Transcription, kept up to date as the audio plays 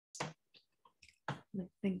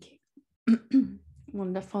Thank you.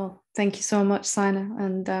 Wonderful. Thank you so much, Sina.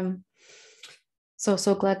 And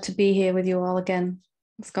so glad to be here with you all again.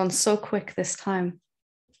 It's gone so quick this time.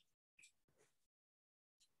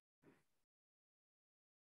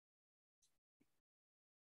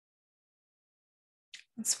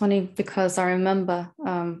 It's funny because I remember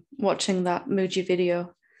watching that Mooji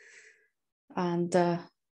video and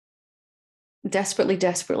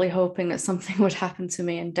desperately hoping that something would happen to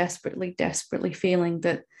me, and desperately feeling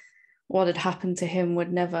that what had happened to him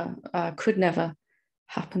would never, could never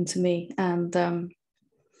happen to me. And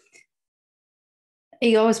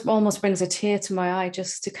he always almost brings a tear to my eye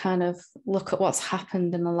just to kind of look at what's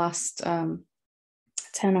happened in the last 10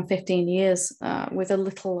 or 15 years with a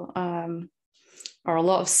little or a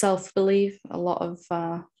lot of self-belief, a lot of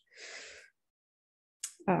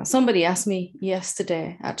somebody asked me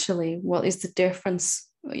yesterday, actually, what is the difference?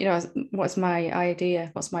 You know, what's my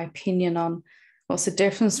idea? What's my opinion on what's the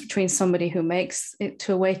difference between somebody who makes it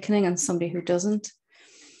to awakening and somebody who doesn't?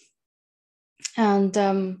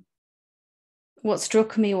 And what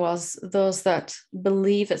struck me was those that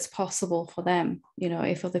believe it's possible for them. You know,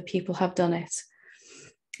 if other people have done it,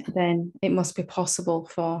 then it must be possible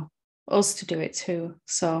for us to do it too.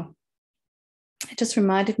 So it just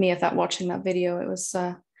reminded me of that watching that video. It was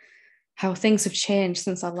how things have changed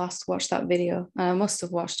since I last watched that video. And I must have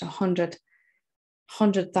watched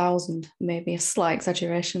 100,000, maybe a slight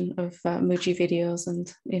exaggeration, of Mooji videos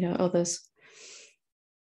and, you know, others.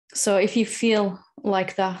 So if you feel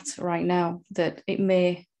like that right now, that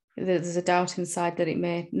there's a doubt inside that it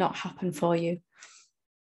may not happen for you,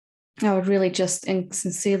 I would really just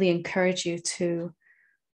sincerely encourage you to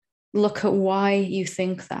look at why you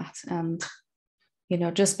think that. And, you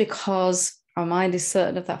know, just because our mind is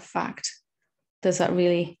certain of that fact, does that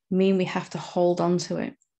really mean we have to hold on to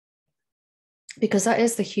it? Because that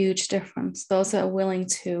is the huge difference. Those that are willing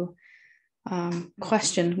to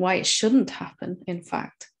question why it shouldn't happen, in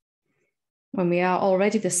fact, when we are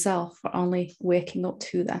already the self, we're only waking up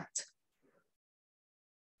to that.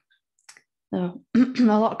 So, a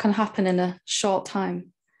lot can happen in a short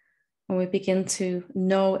time when we begin to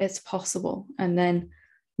know it's possible, and then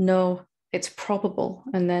know it's probable,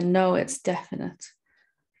 and then know it's definite.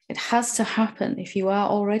 It has to happen if you are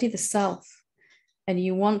already the self and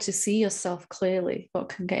you want to see yourself clearly. What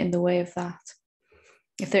can get in the way of that?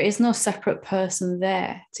 If there is no separate person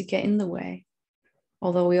there to get in the way,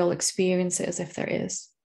 although we all experience it as if there is,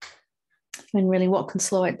 then really what can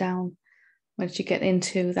slow it down once you get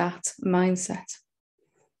into that mindset?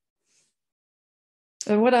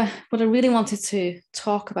 What I really wanted to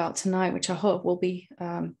talk about tonight, which I hope will be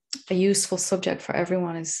a useful subject for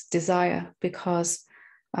everyone, is desire, because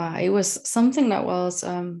it was something that was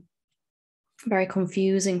very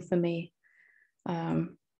confusing for me. I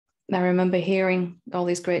remember hearing all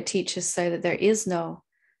these great teachers say that there is no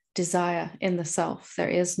desire in the self. There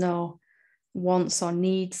is no wants or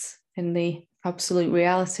needs in the absolute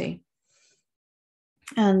reality.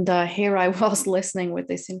 And here I was listening with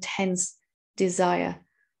this intense desire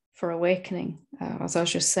for awakening, as I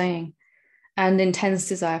was just saying, and intense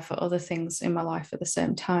desire for other things in my life at the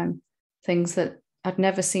same time, things that I'd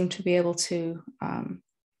never seemed to be able to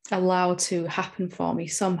allow to happen for me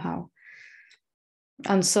somehow.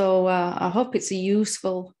 And so I hope it's a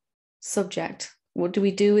useful subject. What do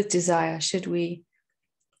we do with desire? Should we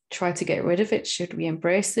try to get rid of it? Should we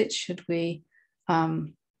embrace it? Should we, is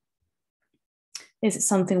it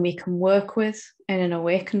something we can work with in an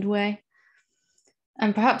awakened way?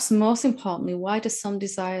 And perhaps most importantly, why do some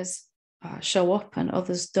desires show up and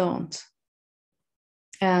others don't?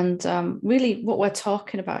 And really what we're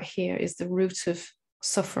talking about here is the root of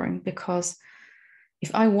suffering, because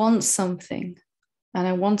if I want something and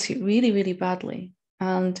I want it really, really badly,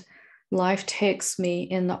 and life takes me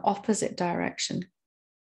in the opposite direction,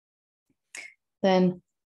 then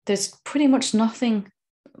there's pretty much nothing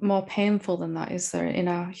more painful than that, is there, in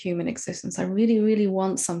our human existence? I really, really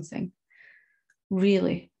want something,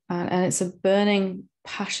 really, and it's a burning,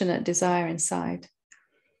 passionate desire inside.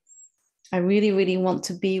 I really, really want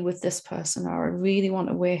to be with this person, or I really want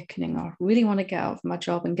awakening, or I really want to get out of my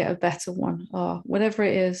job and get a better one, or whatever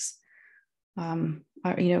it is. I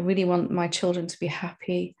really want my children to be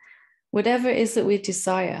happy. Whatever it is that we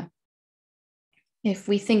desire, if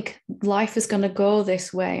we think life is going to go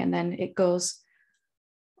this way and then it goes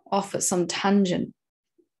off at some tangent,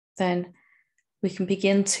 then we can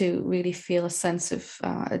begin to really feel a sense of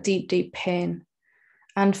a deep, deep pain.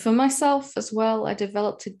 And for myself as well, I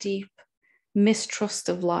developed a deep mistrust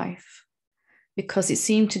of life because it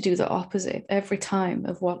seemed to do the opposite every time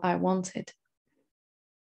of what I wanted.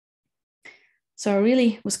 So I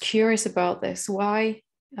really was curious about this. Why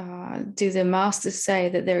do the masters say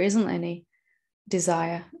that there isn't any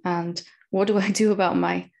desire? And what do I do about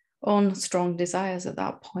my own strong desires at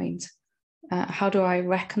that point? How do I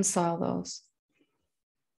reconcile those?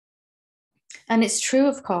 And it's true,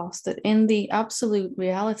 of course, that in the absolute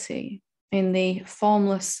reality, in the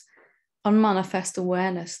formless, unmanifest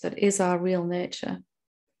awareness that is our real nature,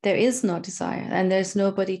 there is no desire, and there's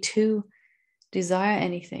nobody to desire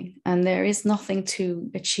anything, and there is nothing to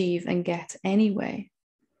achieve and get anyway.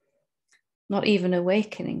 Not even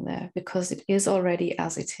awakening there, because it is already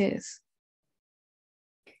as it is.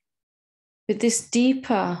 But this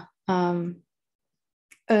deeper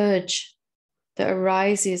urge that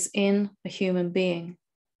arises in a human being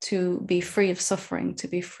to be free of suffering, to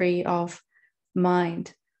be free of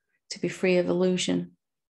mind, to be free of illusion,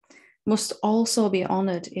 must also be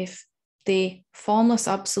honored if the formless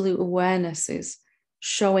absolute awareness is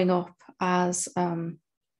showing up as a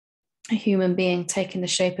human being, taking the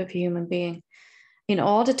shape of a human being, in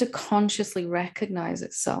order to consciously recognize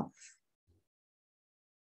itself.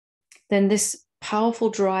 Then this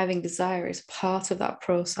powerful driving desire is part of that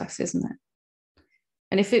process, isn't it?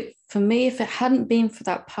 And if it hadn't been for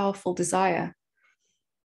that powerful desire,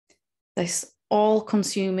 this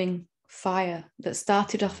all-consuming fire that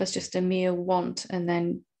started off as just a mere want and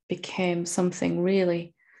then became something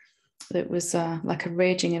really that was like a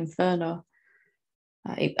raging inferno,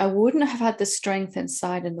 I wouldn't have had the strength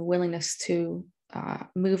inside and the willingness to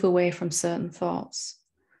move away from certain thoughts.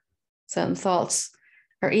 Certain thoughts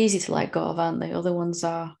are easy to let go of, aren't they? Other ones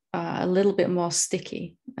are a little bit more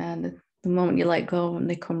sticky, and the moment you let go, and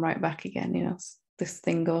they come right back again, you know, this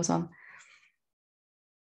thing goes on.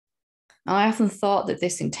 And I often thought that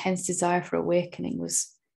this intense desire for awakening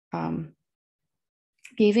was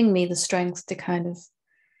giving me the strength to kind of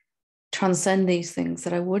transcend these things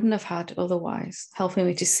that I wouldn't have had otherwise, helping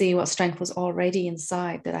me to see what strength was already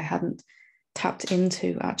inside that I hadn't tapped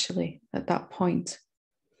into actually at that point.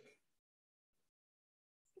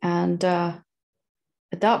 And at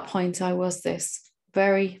that point, I was this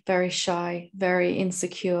very, very shy, very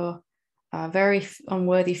insecure, very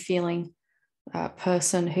unworthy feeling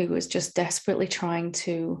person who was just desperately trying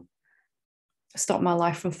to stop my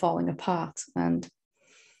life from falling apart. And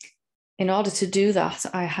in order to do that,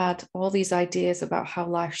 I had all these ideas about how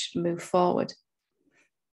life should move forward.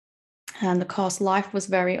 And of course, life was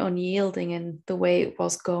very unyielding in the way it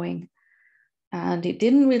was going. And it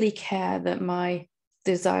didn't really care that my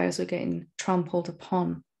desires were getting trampled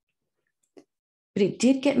upon. But it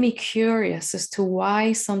did get me curious as to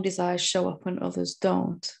why some desires show up and others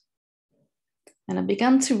don't. And I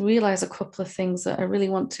began to realize a couple of things that I really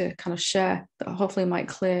want to kind of share that hopefully might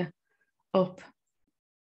clear up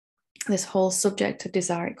this whole subject of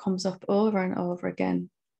desire. It comes up over and over again.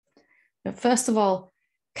 But first of all,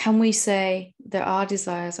 can we say there are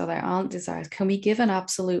desires or there aren't desires? Can we give an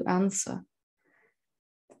absolute answer?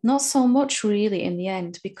 Not so much really in the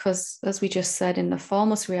end, because as we just said, in the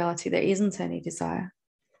formless reality, there isn't any desire.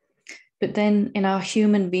 But then in our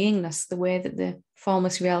human beingness, the way that the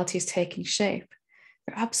formless reality is taking shape,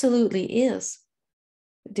 there absolutely is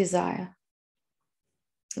desire.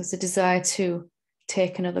 There's a desire to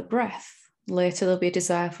take another breath. Later, there'll be a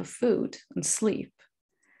desire for food and sleep,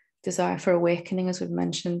 desire for awakening, as we've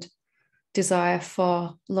mentioned, desire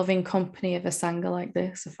for loving company of a sangha like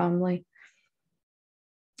this, a family.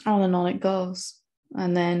 On and on it goes.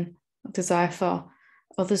 And then desire for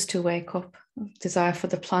others to wake up, desire for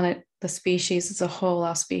the planet, the species as a whole,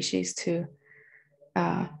 our species, to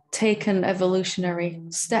take an evolutionary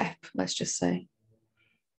step, let's just say.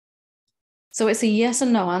 So it's a yes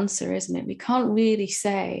and no answer, isn't it? We can't really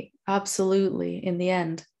say absolutely in the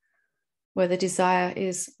end whether desire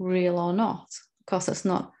is real or not. Of course, that's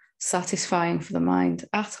not satisfying for the mind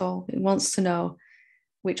at all. It wants to know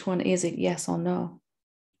which one is it, yes or no.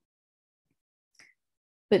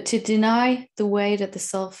 But to deny the way that the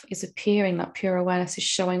self is appearing, that pure awareness is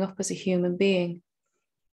showing up as a human being,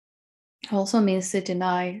 also means to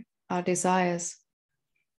deny our desires.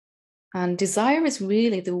 And desire is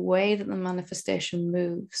really the way that the manifestation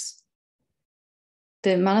moves.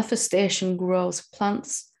 The manifestation grows.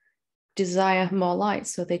 Plants desire more light,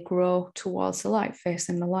 so they grow towards the light,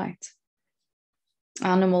 facing the light.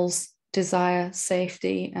 Animals desire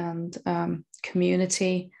safety and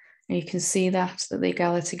community. And you can see that they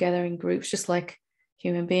gather together in groups, just like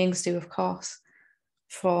human beings do, of course,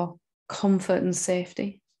 for comfort and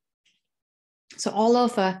safety. So all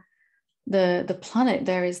over the planet,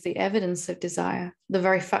 there is the evidence of desire. The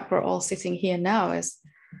very fact we're all sitting here now is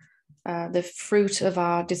the fruit of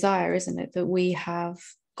our desire, isn't it? That we have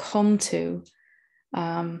come to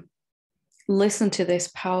listen to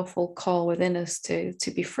this powerful call within us to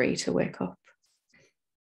be free, to wake up.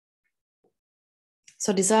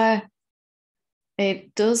 So desire,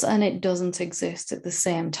 it does and it doesn't exist at the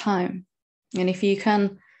same time. And if you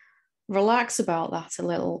can relax about that a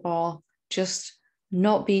little, or just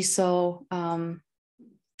not be so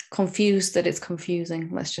confused that it's confusing,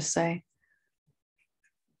 let's just say,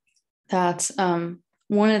 that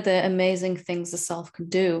one of the amazing things the self can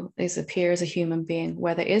do is appear as a human being,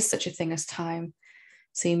 where there is such a thing as time,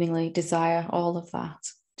 seemingly desire, all of that,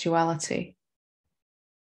 duality.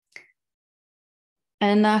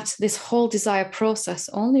 And that this whole desire process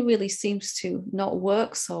only really seems to not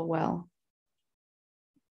work so well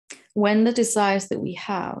when the desires that we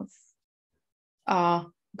have are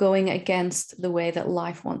going against the way that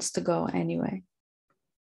life wants to go anyway.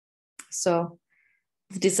 So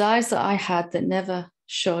the desires that I had that never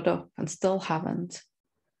showed up and still haven't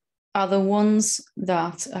are the ones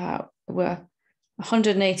that were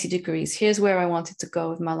 180 degrees. Here's where I wanted to go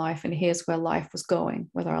with my life, and here's where life was going,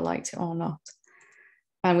 whether I liked it or not.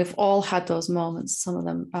 And we've all had those moments. Some of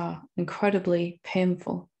them are incredibly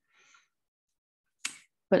painful.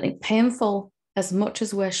 But painful as much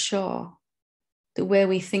as we're sure that where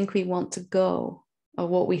we think we want to go, or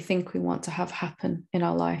what we think we want to have happen in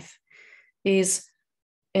our life, is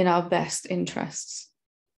in our best interests.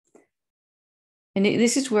 And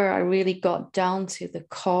this is where I really got down to the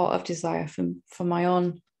core of desire for my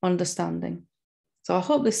own understanding. So I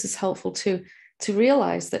hope this is helpful too, to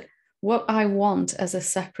realize that what I want as a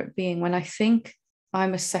separate being, when I think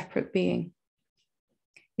I'm a separate being,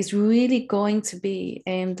 is really going to be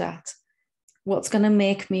aimed at what's going to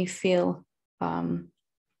make me feel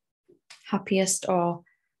happiest, or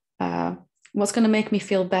what's going to make me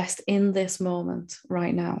feel best in this moment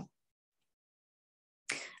right now.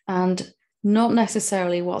 And not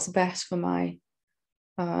necessarily what's best for my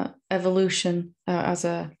evolution as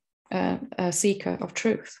a seeker of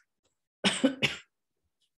truth.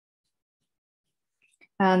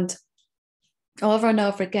 And over and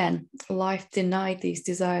over again, life denied these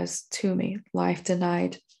desires to me. Life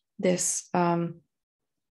denied this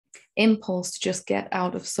impulse to just get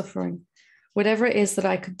out of suffering. Whatever it is that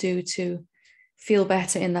I could do to feel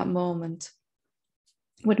better in that moment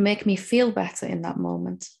would make me feel better in that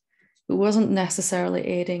moment. It wasn't necessarily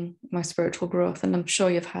aiding my spiritual growth. And I'm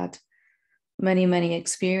sure you've had many, many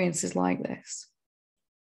experiences like this.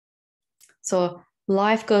 So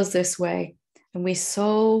life goes this way, and we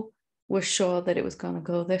so were sure that it was going to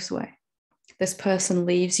go this way. This person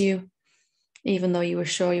leaves you, even though you were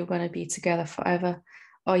sure you were going to be together forever,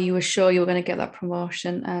 or you were sure you were going to get that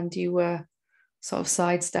promotion and you were sort of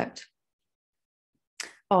sidestepped.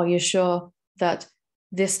 Or you're sure that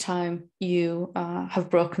this time you have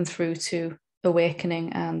broken through to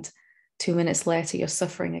awakening, and 2 minutes later you're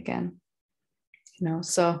suffering again.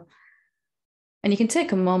 So, and you can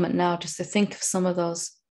take a moment now just to think of some of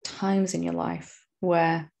those times in your life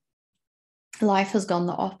where life has done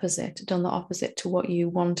the opposite to what you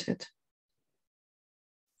wanted.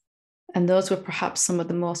 And those were perhaps some of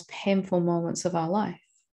the most painful moments of our life.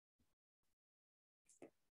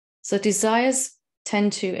 So desires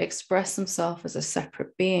tend to express themselves as a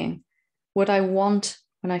separate being. What I want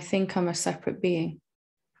when I think I'm a separate being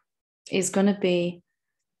is going to be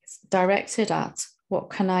directed at what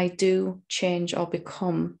can I do, change, or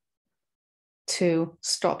become to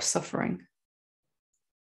stop suffering.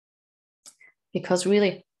 Because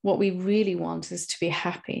really, what we really want is to be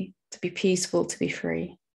happy, to be peaceful, to be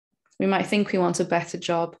free. We might think we want a better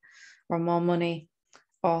job or more money,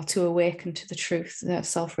 or to awaken to the truth,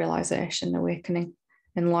 self-realization, awakening,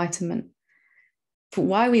 enlightenment. But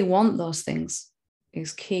why we want those things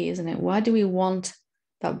is key, isn't it? Why do we want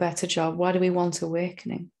that better job? Why do we want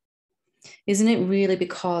awakening? Isn't it really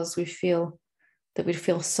because we feel that we'd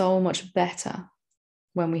feel so much better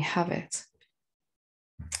when we have it?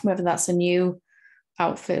 Whether that's a new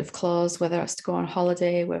outfit of clothes, whether that's to go on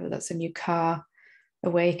holiday, whether that's a new car,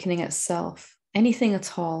 awakening itself, anything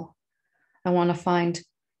at all. I want to find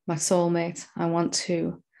my soulmate. I want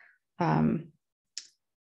to have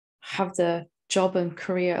the job and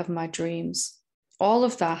career of my dreams. All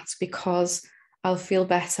of that because I'll feel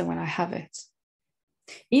better when I have it.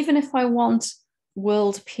 Even if I want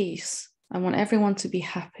world peace, I want everyone to be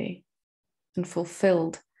happy and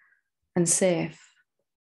fulfilled and safe.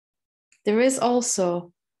 There is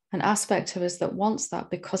also an aspect of us that wants that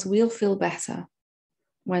because we'll feel better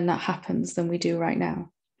when that happens than we do right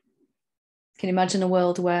now. Can you imagine a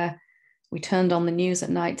world where we turned on the news at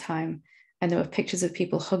nighttime and there were pictures of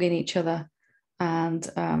people hugging each other, and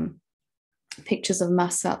pictures of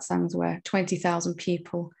mass satsangs where 20,000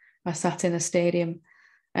 people are sat in a stadium,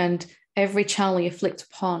 and every channel you flicked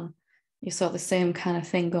upon, you saw the same kind of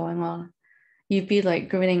thing going on. You'd be like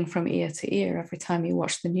grinning from ear to ear every time you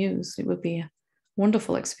watched the news. It would be a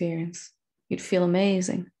wonderful experience. You'd feel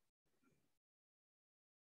amazing.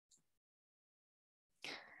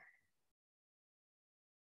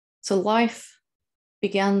 So life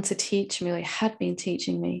began to teach me, like had been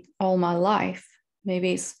teaching me all my life.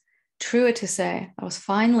 Maybe it's truer to say I was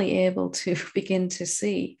finally able to begin to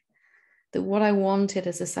see that what I wanted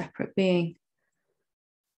as a separate being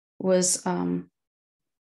was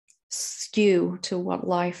skew to what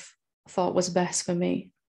life thought was best for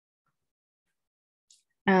me.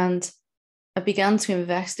 And I began to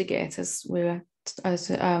investigate, as we've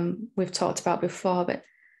talked about before, but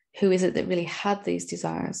who is it that really had these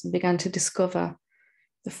desires, and began to discover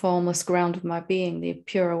the formless ground of my being, the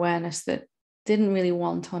pure awareness that didn't really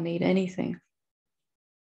want or need anything.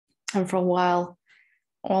 And for a while,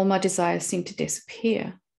 all my desires seemed to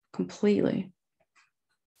disappear completely,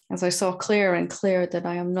 as I saw clearer and clearer that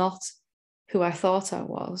I am not who I thought I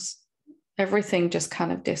was. Everything just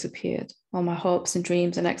kind of disappeared, all my hopes and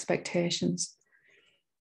dreams and expectations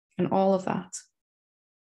and all of that.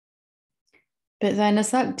 But then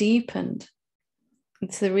as that deepened,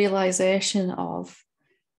 it's the realization of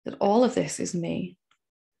that all of this is me.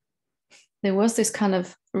 There was this kind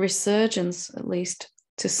of resurgence, at least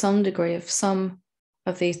to some degree, of some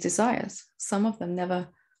of these desires. Some of them never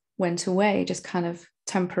went away, just kind of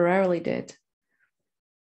temporarily did.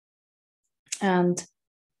 And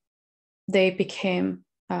they became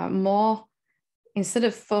more, instead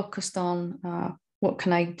of focused on what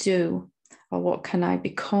can I do or what can I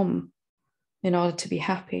become in order to be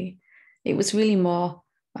happy, it was really more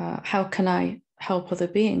how can I help other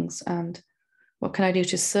beings and what can I do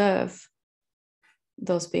to serve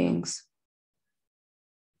those beings.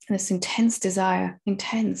 And this intense desire,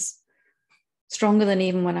 intense, stronger than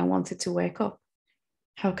even when I wanted to wake up.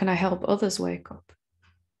 How can I help others wake up?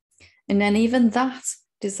 And then even that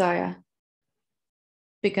desire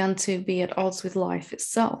began to be at odds with life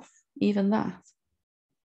itself, even that.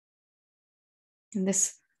 And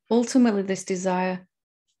this, ultimately, this desire,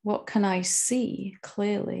 what can I see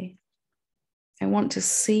clearly? I want to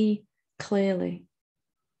see clearly.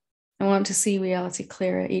 I want to see reality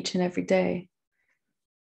clearer each and every day.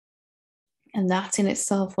 And that in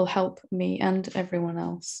itself will help me and everyone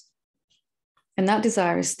else. And that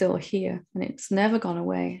desire is still here, and it's never gone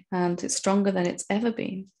away, and it's stronger than it's ever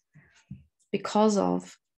been because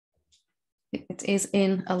of it is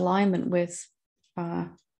in alignment with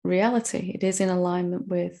reality. It is in alignment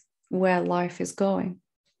with where life is going.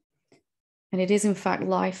 And it is, in fact,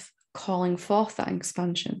 life calling forth that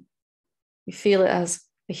expansion. We feel it as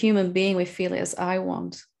a human being, we feel it as I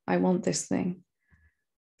want this thing.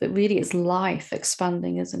 But really it's life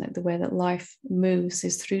expanding, isn't it? The way that life moves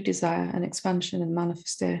is through desire and expansion and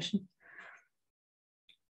manifestation.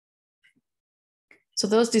 So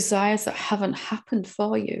those desires that haven't happened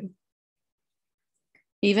for you,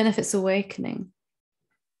 even if it's awakening,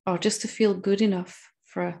 or just to feel good enough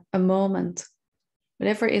for a moment,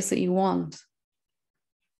 whatever it is that you want,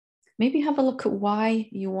 maybe have a look at why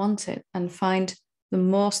you want it and find the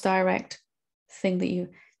most direct thing that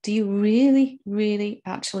do you really, really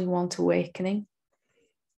actually want awakening?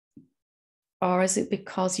 Or is it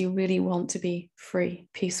because you really want to be free,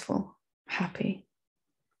 peaceful, happy?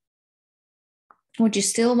 Would you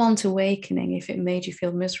still want awakening if it made you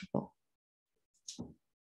feel miserable?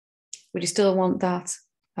 Would you still want that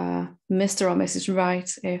Mr. or Mrs.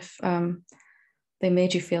 Right if they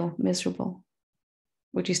made you feel miserable?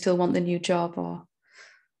 Would you still want the new job or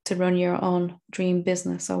to run your own dream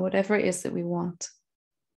business or whatever it is that we want?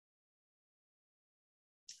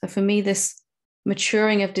 So for me, this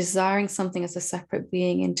maturing of desiring something as a separate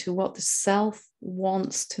being into what the self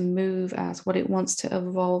wants to move as, what it wants to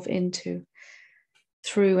evolve into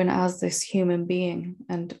through and as this human being,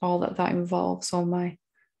 and all that involves, all my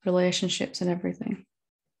relationships and everything,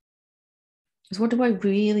 is what do I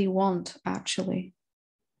really want actually?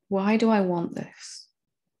 Why do I want this?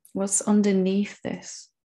 What's underneath this?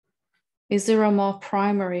 Is there a more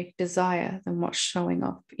primary desire than what's showing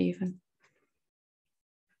up even?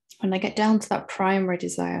 When I get down to that primary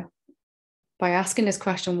desire, by asking this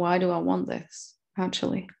question, why do I want this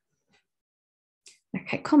actually? I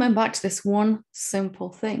kept coming back to this one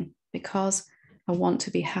simple thing, because I want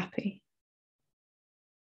to be happy.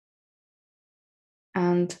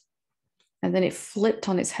 And then it flipped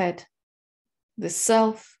on its head. The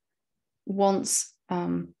self wants,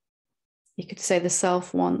 you could say the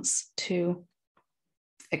self wants to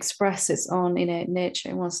express its own innate nature.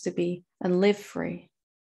 It wants to be and live free.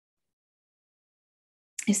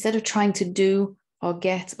 Instead of trying to do or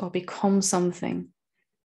get or become something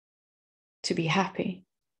to be happy.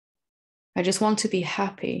 I just want to be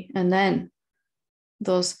happy. And then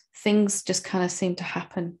those things just kind of seem to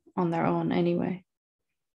happen on their own anyway.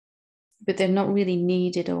 But they're not really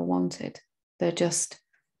needed or wanted. They're just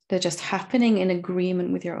happening in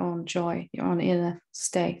agreement with your own joy, your own inner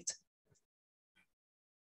state.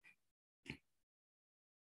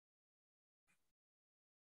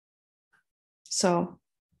 So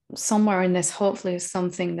somewhere in this, hopefully, is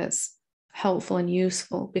something that's helpful and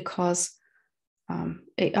useful, because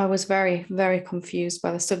I was very, very confused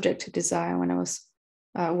by the subject of desire when I was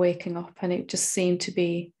waking up, and it just seemed to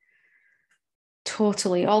be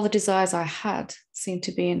totally, all the desires I had seemed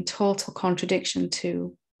to be in total contradiction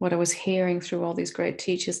to what I was hearing through all these great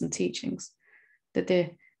teachers and teachings, that there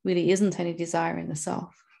really isn't any desire in the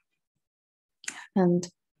self. And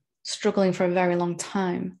struggling for a very long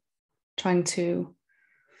time, trying to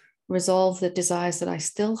resolve the desires that I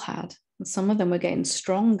still had. And some of them were getting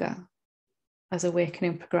stronger as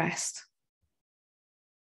awakening progressed.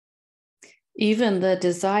 Even the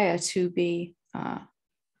desire to be,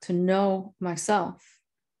 to know myself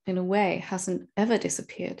in a way hasn't ever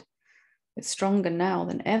disappeared. It's stronger now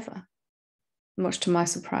than ever, much to my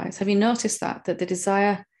surprise. Have you noticed that the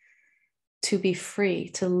desire to be free,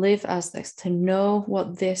 to live as this, to know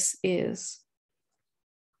what this is,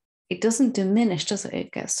 it doesn't diminish, does it?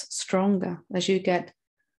 It gets stronger as you get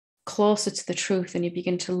closer to the truth and you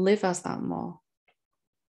begin to live as that more.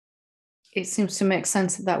 It seems to make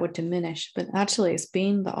sense that that would diminish, but actually it's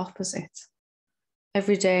been the opposite.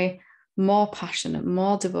 Every day, more passionate,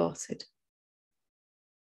 more devoted.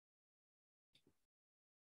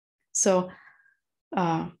 So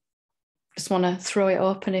just want to throw it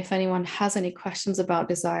open if anyone has any questions about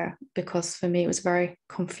desire, because for me it was a very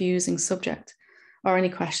confusing subject, or any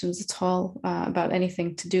questions at all about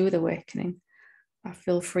anything to do with awakening.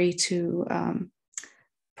 Feel free to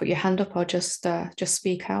put your hand up or just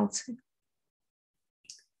speak out.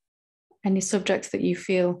 Any subjects that you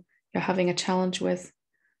feel you're having a challenge with.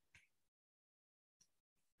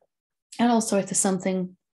 And also if there's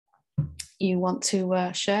something you want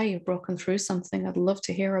to share, you've broken through something, I'd love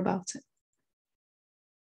to hear about it.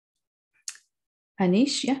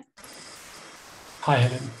 Anish, yeah? Hi,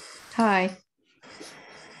 Helen. Hi.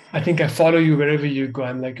 I think I follow you wherever you go.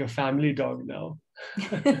 I'm like a family dog now.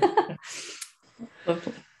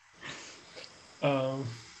 Lovely.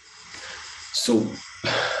 So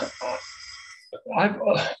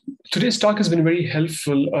today's talk has been very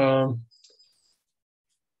helpful.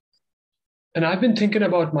 And I've been thinking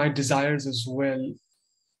about my desires as well.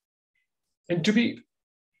 And to be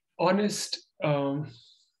honest, I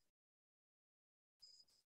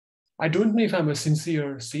don't know if I'm a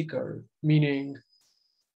sincere seeker, meaning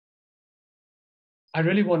I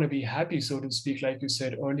really want to be happy, so to speak, like you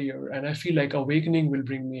said earlier. And I feel like awakening will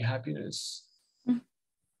bring me happiness.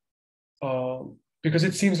 Because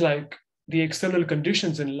it seems like the external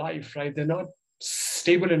conditions in life, right, they're not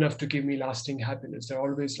stable enough to give me lasting happiness. They're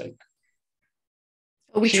always like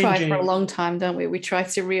we try for a long time, don't we? We try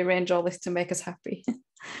to rearrange all this to make us happy.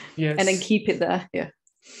 Yes. And then keep it there. Yeah.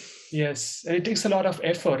 Yes. And it takes a lot of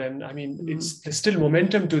effort. And I mean, there's still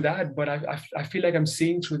momentum to that, but I feel like I'm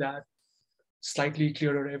seeing through that slightly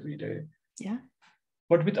clearer every day. Yeah.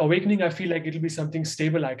 But with awakening, I feel like it'll be something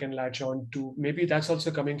stable I can latch on to. Maybe that's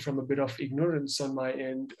also coming from a bit of ignorance on my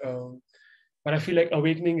end. But I feel like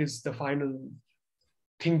awakening is the final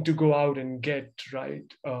thing to go out and get, right?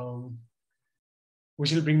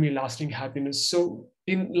 Which will bring me lasting happiness. So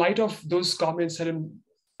in light of those comments, Helen,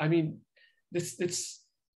 I mean, it's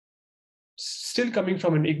still coming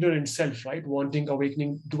from an ignorant self, right? Wanting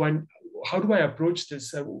awakening. How do I approach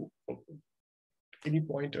this? Any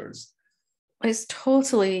pointers? It's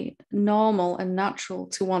totally normal and natural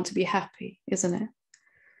to want to be happy, isn't it?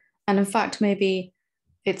 And in fact, maybe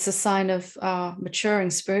it's a sign of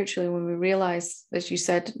maturing spiritually when we realize, as you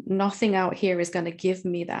said, nothing out here is going to give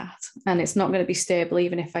me that. And it's not going to be stable.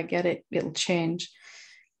 Even if I get it, it'll change.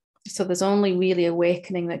 So there's only really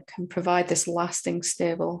awakening that can provide this lasting,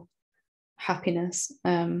 stable happiness.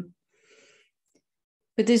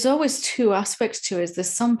 But there's always two aspects to it.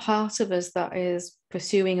 There's some part of us that is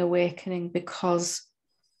pursuing awakening because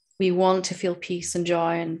we want to feel peace and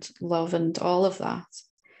joy and love and all of that.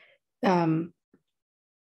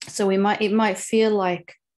 So it might feel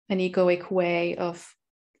like an egoic way of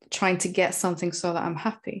trying to get something so that I'm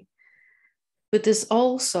happy. But there's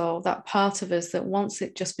also that part of us that wants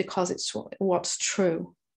it just because it's what's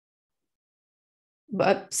true.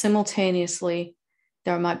 But simultaneously,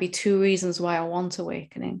 there might be two reasons why I want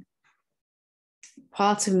awakening.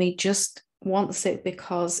 Part of me just wants it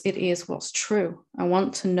because it is what's true. I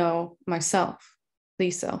want to know myself, the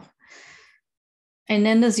self. And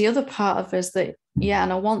then there's the other part of us that, yeah,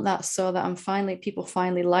 and I want that so that people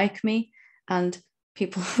finally like me, and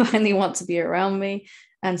people finally want to be around me,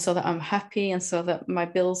 and so that I'm happy, and so that my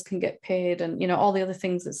bills can get paid, and, you know, all the other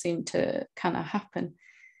things that seem to kind of happen.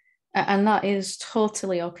 And that is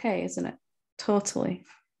totally okay, isn't it? Totally.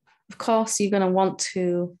 Of course, you're going to want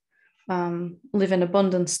to live in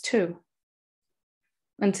abundance too.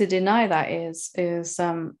 And to deny that is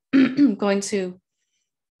going to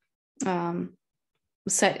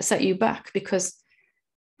set you back, because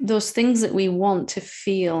those things that we want to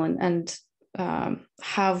feel and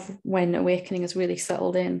have when awakening is really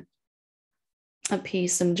settled in, and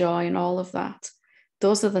peace and joy and all of that,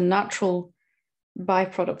 those are the natural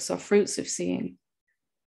byproducts or fruits of seeing.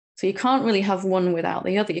 So you can't really have one without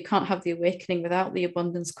the other. You can't have the awakening without the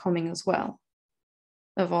abundance coming as well,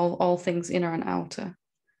 of all things inner and outer.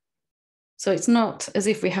 So it's not as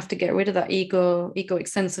if we have to get rid of that egoic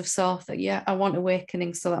sense of self that, yeah, I want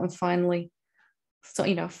awakening so that I'm finally, so,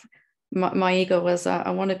 you know, my ego was, I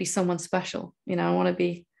want to be someone special, you know, I want to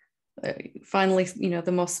be finally, you know,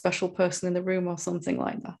 the most special person in the room or something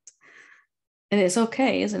like that. And it's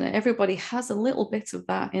okay, isn't it? Everybody has a little bit of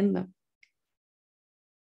that in them.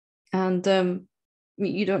 And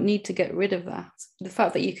you don't need to get rid of that. The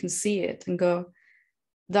fact that you can see it and go,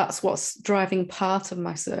 that's what's driving part of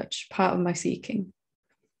my search, part of my seeking.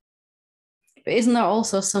 But isn't there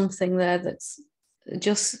also something there that's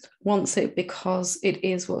just wants it because it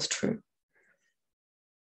is what's true?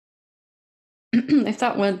 If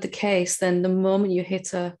that weren't the case, then the moment you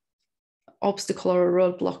hit a obstacle or a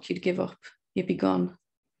roadblock, you'd give up, you'd be gone.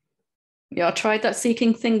 Yeah, I tried that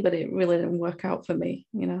seeking thing, but it really didn't work out for me,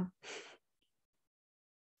 you know.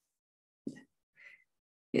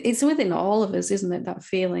 It's within all of us, isn't it? That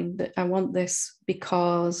feeling that I want this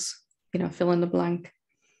because, you know, fill in the blank.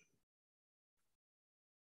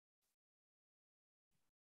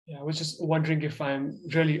 Yeah, I was just wondering if I'm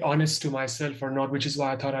really honest to myself or not, which is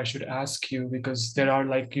why I thought I should ask you, because there are,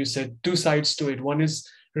 like you said, two sides to it. One is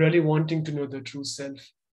really wanting to know the true self,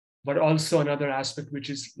 but also another aspect, which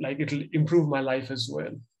is like, it'll improve my life as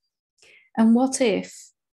well. And what if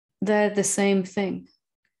they're the same thing?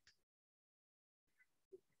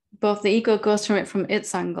 Both the ego goes from it from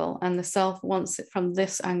its angle and the self wants it from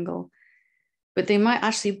this angle, but they might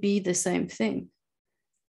actually be the same thing.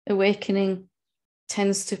 Awakening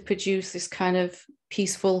tends to produce this kind of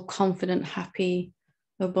peaceful, confident, happy,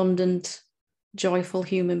 abundant, joyful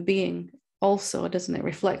human being also, doesn't it?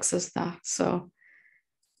 Reflects us that. So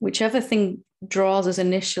whichever thing draws us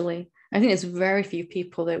initially, I think there's very few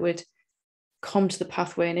people that would come to the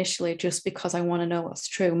pathway initially just because I want to know what's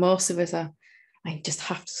true. Most of us are, I just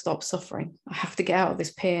have to stop suffering. I have to get out of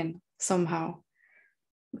this pain somehow.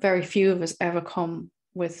 Very few of us ever come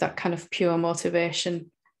with that kind of pure motivation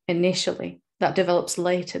initially. That develops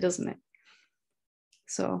later, doesn't it?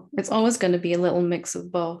 So it's always going to be a little mix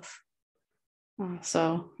of both.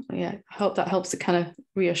 So yeah, I hope that helps to kind of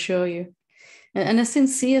reassure you. And a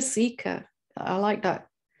sincere seeker, I like that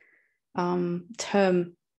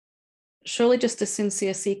term. Surely just a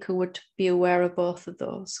sincere seeker would be aware of both of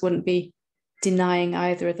those, wouldn't be denying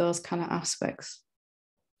either of those kind of aspects.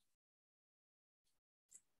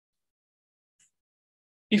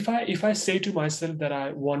 If I say to myself that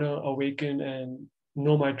I want to awaken and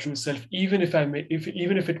know my true self, even if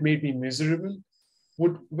it made me miserable,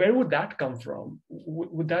 where would that come from?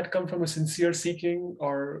 Would that come from a sincere seeking,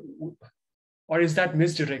 or is that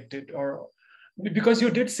misdirected? Or because you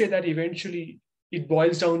did say that eventually it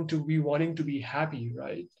boils down to we wanting to be happy,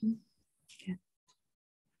 right?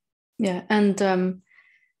 Yeah, and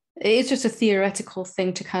it's just a theoretical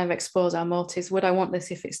thing to kind of expose our motives. Would I want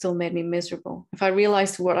this if it still made me miserable? If I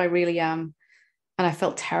realized what I really am and I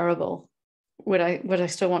felt terrible, would I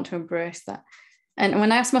still want to embrace that? And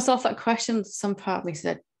when I asked myself that question, some part of me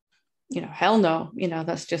said, you know, hell no, you know,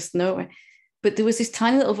 that's just no way. But there was this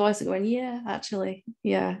tiny little voice that went, yeah, actually,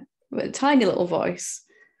 yeah, a tiny little voice.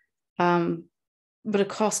 But of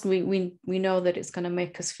course, we know that it's going to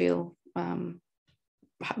make us feel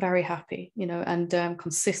very happy, you know, and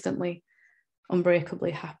consistently,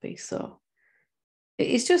 unbreakably happy. So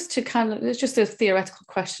it's just it's just a theoretical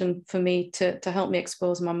question for me to help me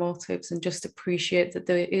expose my motives and just appreciate that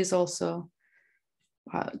there is also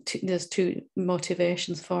there's two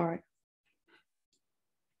motivations for it.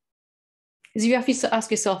 Is you have to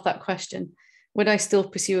ask yourself that question: would I still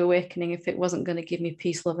pursue awakening if it wasn't going to give me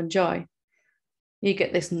peace, love, and joy? You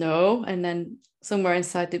get this no, and then somewhere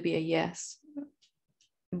inside there'd be a yes.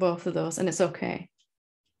 Both of those, and it's okay.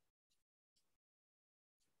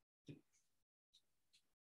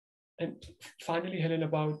 And finally, Helen,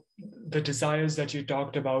 about the desires that you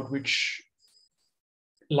talked about, which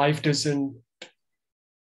life doesn't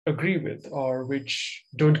agree with or which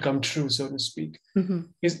don't come true, so to speak. Mm-hmm.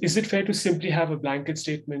 Is it fair to simply have a blanket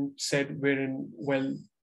statement said wherein, well,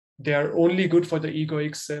 they are only good for the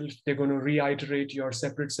egoic self, they're going to reiterate your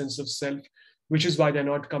separate sense of self, which is why they're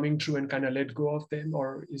not coming true, and kind of let go of them?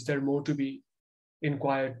 Or is there more to be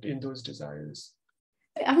inquired in those desires?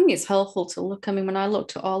 I think it's helpful to look. I mean, when I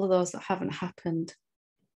look at all of those that haven't happened,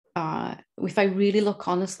 if I really look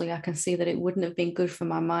honestly, I can see that it wouldn't have been good for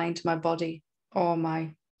my mind, my body, or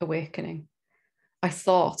my awakening. I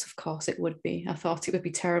thought, of course, it would be. I thought it would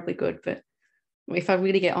be terribly good, but if I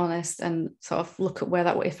really get honest and sort of look at where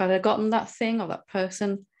that, if I'd have gotten that thing or that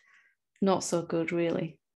person, not so good,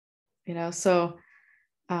 really. You know, so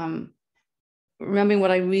remembering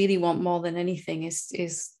what I really want more than anything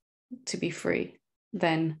is to be free.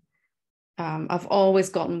 Then I've always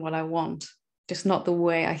gotten what I want, just not the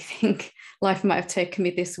way I think life might have taken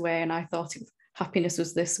me this way, and I thought happiness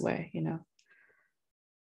was this way, you know.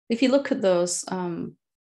 If you look at those,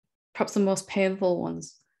 perhaps the most painful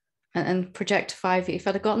ones, and project 5 years, if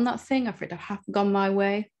I'd have gotten that thing, if it had gone my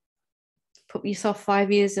way, put yourself 5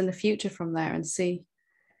 years in the future from there and see,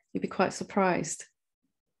 you'd be quite surprised.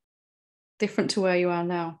 Different to where you are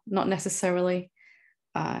now, not necessarily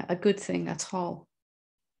a good thing at all.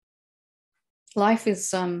 Life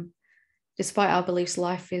is, despite our beliefs,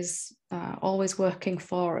 life is always working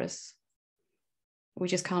for us. We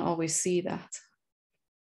just can't always see that.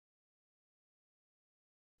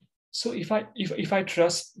 So if I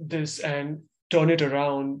trust this and turn it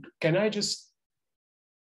around, can I just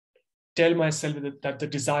tell myself that the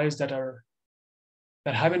desires that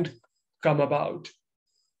haven't come about,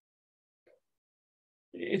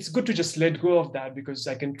 it's good to just let go of that, because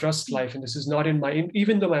I can trust life, and this is not in my,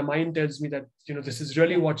 even though my mind tells me that, you know, this is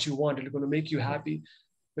really what you want, it's going to make you happy.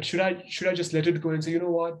 But should I just let it go and say, you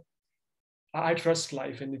know what, I trust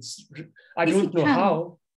life, and I don't know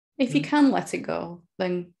how. If you can let it go,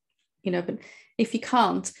 then, you know, but if you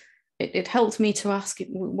can't, it helped me to ask,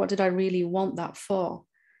 what did I really want that for?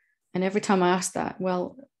 And every time I asked that,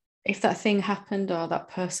 well, if that thing happened or that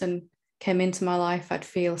person came into my life, I'd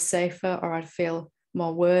feel safer, or I'd feel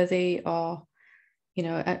more worthy, or, you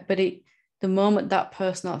know, but the moment that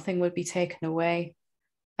person or that thing would be taken away,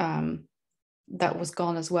 that was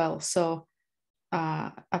gone as well. So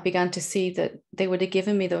I began to see that they would have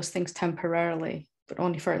given me those things temporarily, but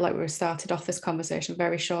only for, like we started off this conversation,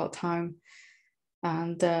 very short time.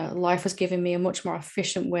 And life was giving me a much more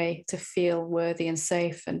efficient way to feel worthy and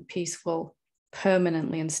safe and peaceful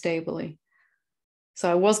permanently and stably. So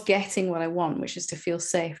I was getting what I want, which is to feel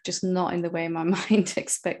safe, just not in the way my mind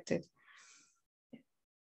expected.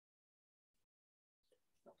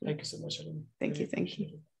 Thank you so much, Helen. Thank you.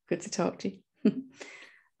 Good to talk to you.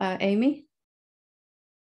 Amy?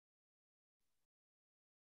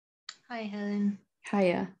 Hi, Helen.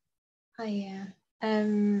 Hiya. Hiya.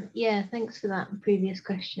 Yeah, thanks for that previous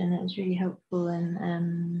question. It was really helpful,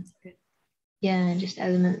 and yeah, just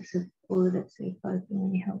elements of all of it so far have been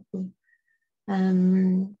really helpful. I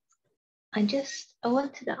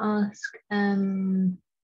wanted to ask,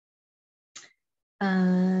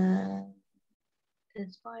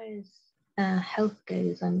 as far as health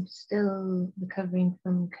goes, I'm still recovering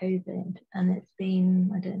from COVID, and it's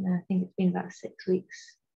been, I don't know, I think it's been about 6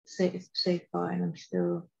 weeks so far, and I'm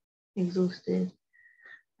still exhausted.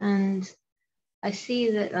 And I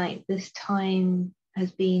see that, like, this time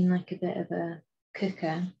has been like a bit of a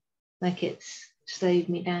cooker, like it's slowed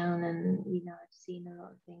me down, and, you know, I've seen a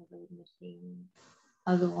lot of things I wouldn't have seen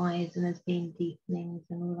otherwise, and there's been deepenings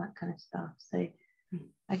and all that kind of stuff. So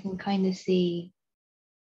I can kind of see,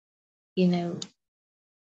 you know,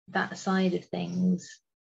 that side of things.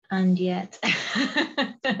 And yet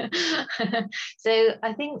so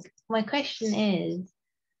I think my question is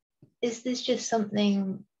this just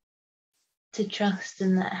something to trust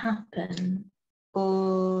and let happen,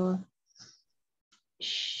 or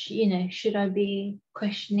you know, should I be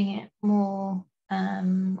questioning it more,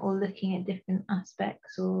 or looking at different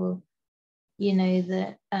aspects, or, you know,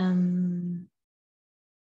 that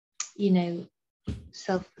you know,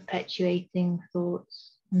 self-perpetuating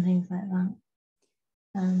thoughts and things like that.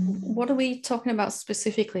 What are we talking about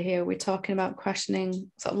specifically here? We're talking about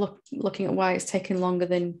questioning, sort of looking at why it's taking longer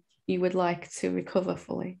than you would like to recover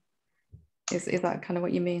fully. Is that kind of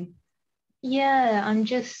what you mean? Yeah, I'm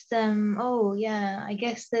just oh yeah, I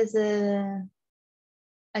guess there's a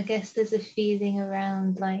feeling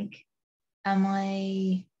around, like, am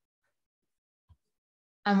I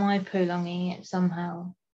prolonging it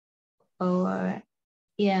somehow? Or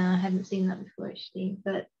yeah, I hadn't seen that before, actually.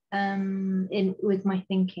 But in with my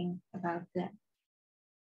thinking about it.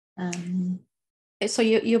 So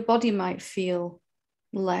your body might feel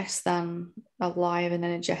less than alive and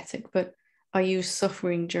energetic, but are you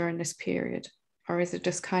suffering during this period, or is it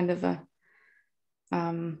just kind of a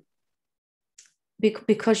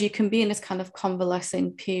because you can be in this kind of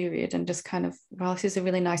convalescing period and just kind of, well, this is a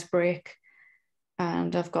really nice break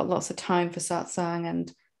and I've got lots of time for satsang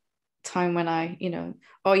and time when I,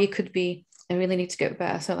 or you could be, I really need to get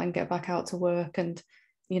better so I can get back out to work, and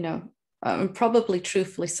and probably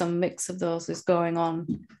truthfully some mix of those is going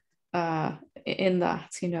on in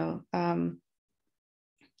that,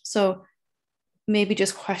 so maybe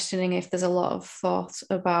just questioning if there's a lot of thought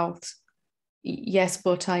about, yes,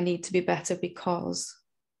 but I need to be better because,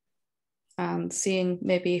 and seeing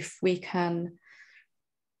maybe if we can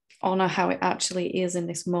honor how it actually is in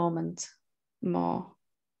this moment more.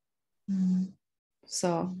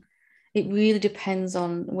 So it really depends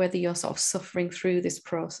on whether you're sort of suffering through this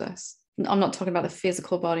process. I'm not talking about the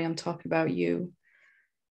physical body, I'm talking about you,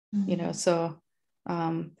 so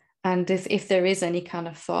and if there is any kind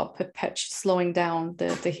of thought slowing down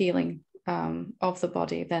the healing of the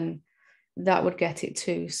body, then that would get it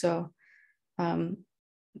too. So for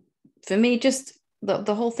me, just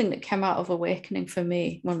the whole thing that came out of awakening for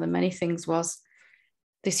me, one of the many things, was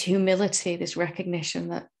this humility, this recognition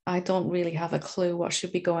that I don't really have a clue what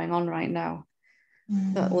should be going on right now.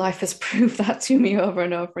 That life has proved that to me over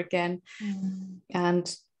and over again.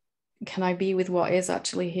 And can I be with what is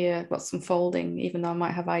actually here, what's unfolding, even though I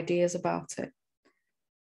might have ideas about it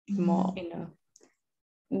more,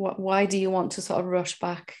 why do you want to sort of rush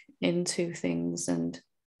back into things? And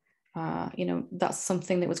that's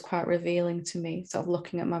something that was quite revealing to me, sort of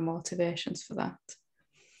looking at my motivations for that.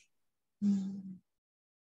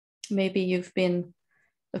 Maybe you've been,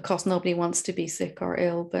 of course nobody wants to be sick or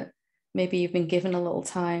ill, but maybe you've been given a little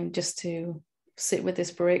time just to sit with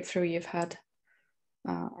this breakthrough you've had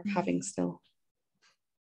or having still.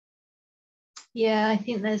 Yeah, I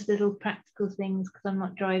think there's little practical things because I'm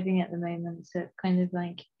not driving at the moment, so it's kind of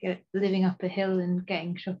like living up a hill and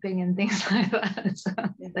getting shopping and things like that. So,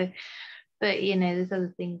 but there's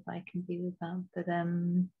other things I can do with that. But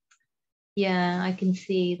I can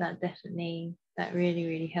see that definitely, that really,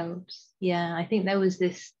 really helps. Yeah, I think there was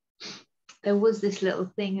this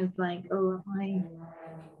little thing of like, oh,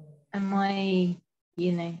 am I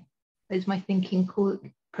is my thinking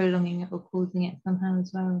prolonging it or causing it somehow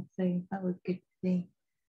as well? So that was good to see.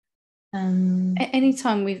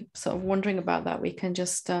 Anytime we're sort of wondering about that, we can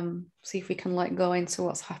just see if we can let go into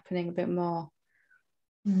what's happening a bit more.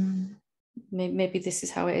 Maybe this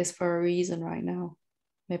is how it is for a reason right now.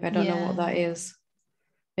 Maybe I don't know what that is.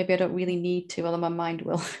 Maybe I don't really need to, although my mind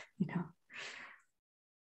will,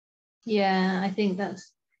 Yeah, I think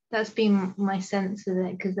that's been my sense of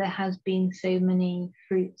it, because there has been so many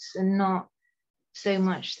fruits and not so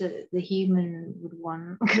much that the human would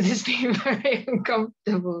want, because it's been very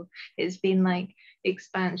uncomfortable. It's been like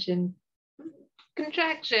expansion,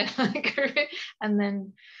 contraction, and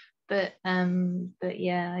then but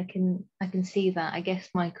yeah, I can see that. I guess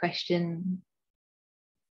my question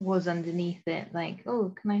was underneath it, like,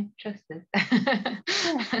 oh, can I trust this?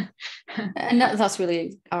 And that's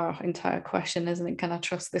really our entire question, isn't it? Can I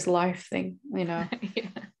trust this life thing? Yeah.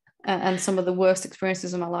 And some of the worst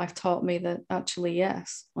experiences of my life taught me that actually,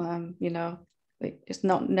 yes, it's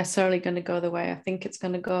not necessarily going to go the way I think it's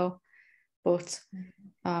going to go. But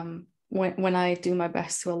when I do my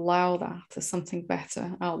best to allow that, there's something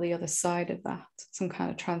better out the other side of that, some kind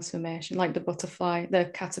of transformation, like the butterfly,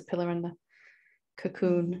 the caterpillar and the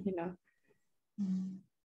cocoon,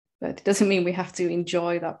 But it doesn't mean we have to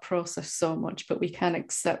enjoy that process so much, but we can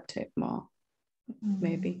accept it more,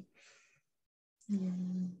 maybe.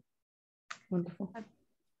 Wonderful.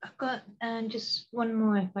 I've got just one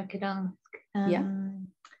more, if I could ask.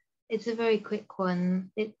 It's a very quick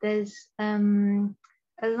one. There's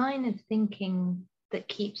a line of thinking that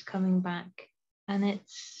keeps coming back, and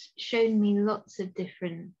it's shown me lots of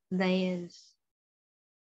different layers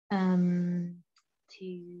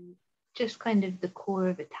to just kind of the core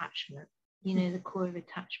of attachment, the core of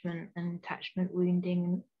attachment and attachment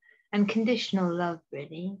wounding and conditional love,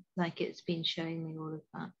 really. Like, it's been showing me all of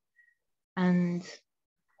that. And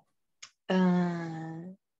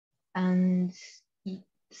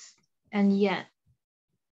yet,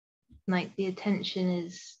 like, the attention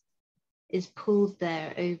is pulled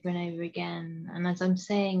there over and over again. And as I'm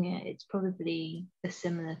saying it, it's probably a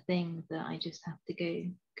similar thing that I just have to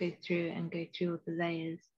go through all the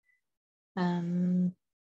layers,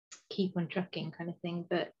 keep on trucking kind of thing.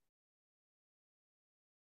 But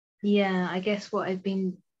yeah, I guess what I've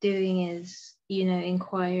been doing is,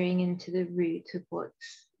 inquiring into the root of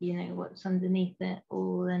what's underneath it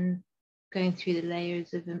all, and going through the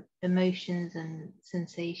layers of emotions and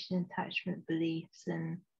sensation, attachment, beliefs,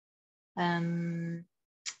 and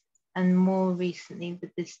more recently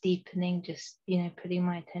with this deepening, just putting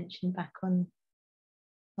my attention back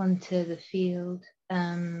onto the field.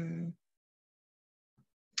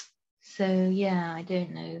 So yeah, I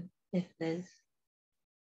don't know if there's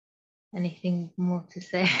anything more to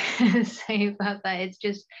say about that.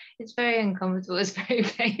 It's very uncomfortable, it's very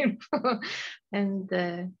painful,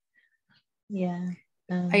 and yeah.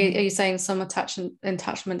 Are you saying some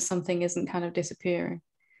attachment something isn't kind of disappearing?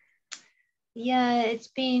 Yeah, it's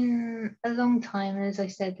been a long time, and as I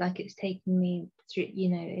said, like, it's taken me through,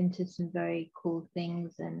 into some very cool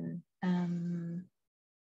things, and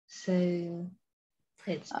so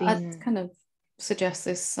it's been. I kind of suggest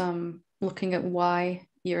this, looking at why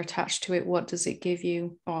you're attached to it. What does it give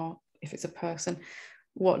you? Or if it's a person,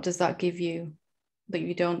 what does that give you that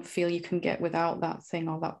you don't feel you can get without that thing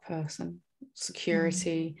or that person?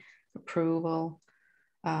 Security, approval,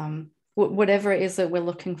 whatever it is that we're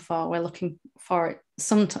looking for it.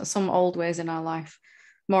 Some old ways in our life,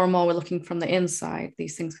 more and more we're looking from the inside.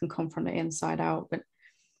 These things can come from the inside out, but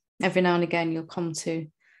every now and again you'll come to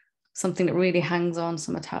something that really hangs on,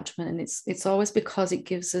 some attachment, and it's always because it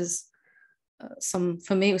gives us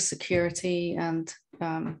for me it was security, and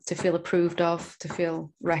to feel approved of, to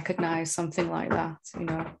feel recognized, something like that,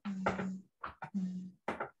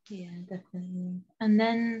 Yeah, definitely. And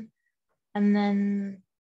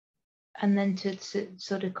then to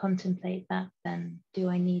sort of contemplate that, then do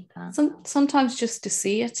I need that? Sometimes just to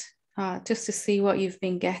see it, just to see what you've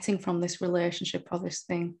been getting from this relationship or this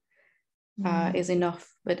thing is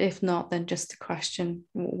enough. But if not, then just to question,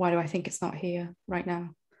 why do I think it's not here right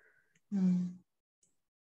now?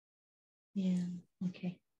 Yeah,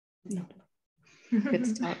 okay. No. Good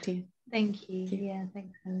to talk to you. Thank you. Yeah,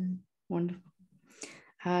 thanks, Helen. Wonderful.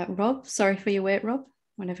 Rob, sorry for your wait, Rob,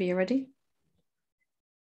 whenever you're ready.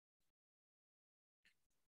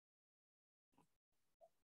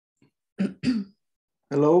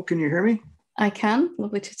 Hello, can you hear me? I can.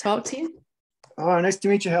 Lovely to talk to you. Oh, nice to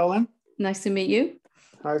meet you, Helen. Nice to meet you.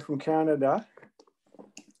 Hi from Canada.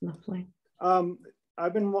 Lovely.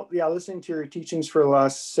 I've been listening to your teachings for the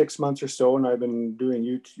last 6 months or so, and I've been doing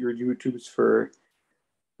your YouTubes for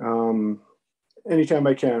anytime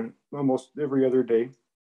I can, almost every other day.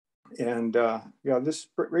 And this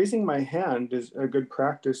raising my hand is a good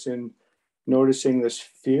practice in noticing this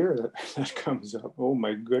fear that comes up. Oh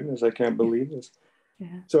my goodness, I can't believe this.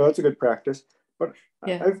 Yeah. So that's a good practice. But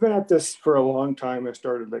yeah. I've been at this for a long time. I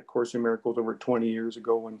started like Course in Miracles over 20 years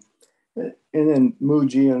ago, and then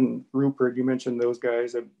Mooji and Rupert, you mentioned those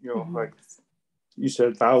guys. Like you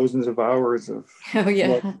said, thousands of hours of. Oh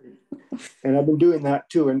yeah. And I've been doing that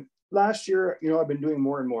too. And last year, I've been doing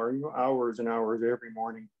more and more, hours and hours every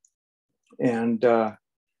morning. And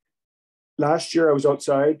last year I was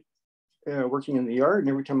outside working in the yard, and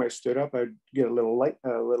every time I stood up, I'd get a little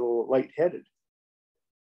lightheaded.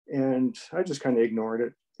 And I just kind of ignored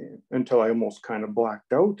it until I almost kind of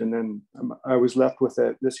blacked out. And then I was left with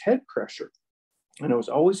this head pressure. And I was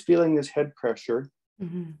always feeling this head pressure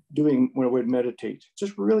doing when I would meditate,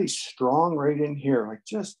 just really strong right in here, like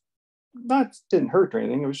just didn't hurt or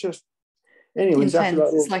anything. It was just, anyways, intense.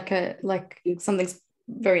 After that, it's like something's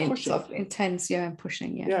very intense, and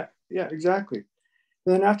pushing. Yeah, exactly.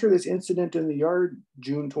 And then after this incident in the yard,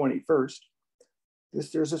 June 21st,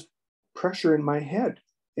 there's this pressure in my head.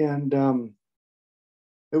 And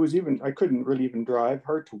it was I couldn't really even drive,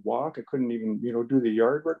 hard to walk. I couldn't even, do the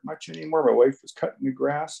yard work much anymore. My wife was cutting the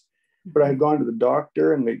grass, but I had gone to the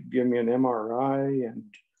doctor, and they gave me an MRI and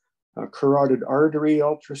a carotid artery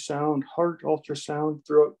ultrasound, heart ultrasound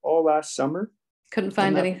throughout all last summer. Couldn't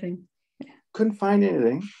find anything. Couldn't find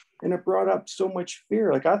anything. And it brought up so much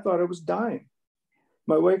fear. Like I thought I was dying.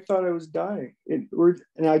 My wife thought I was dying. And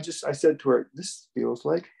I said to her, this feels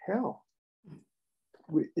like hell.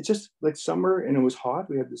 It's just like summer, and it was hot.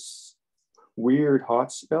 We had this weird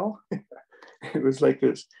hot spell. It was like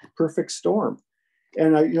this perfect storm.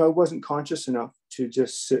 And I wasn't conscious enough to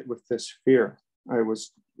just sit with this fear. I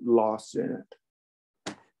was lost in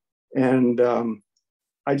it. And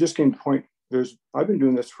I just came to the point, I've been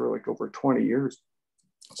doing this for like over 20 years,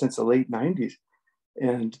 since the late 90s.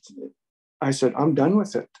 And I said, I'm done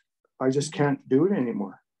with it. I just can't do it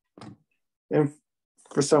anymore. And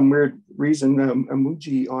for some weird reason, a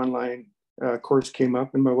Mooji online course came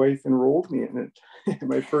up, and my wife enrolled me in it.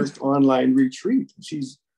 My first online retreat.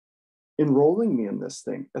 She's enrolling me in this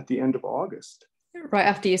thing at the end of August. Right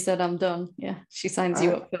after you said I'm done. Yeah, she signs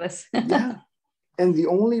you up for this. Yeah. And the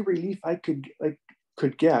only relief I could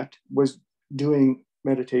get was doing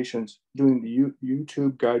meditations, doing the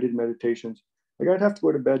YouTube guided meditations. Like I'd have to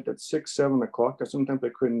go to bed at 6, 7 o'clock. Sometimes I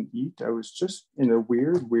couldn't eat. I was just in a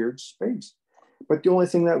weird space. But the only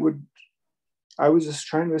thing I was just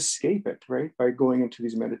trying to escape it, right? By going into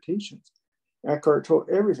these meditations. Eckhart told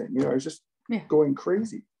everything, I was just going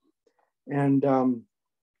crazy. And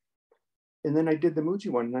then I did the Mooji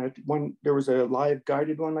one. There was a live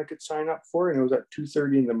guided one I could sign up for, and it was at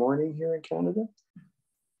 2:30 in the morning here in Canada.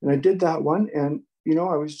 And I did that one, and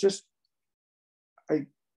I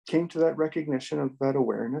came to that recognition of that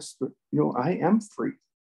awareness that, I am free.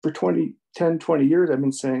 For 20 years, I've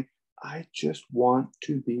been saying, I just want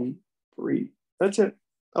to be free. That's it.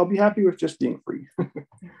 I'll be happy with just being free.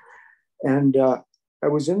 And I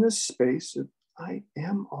was in this space of, I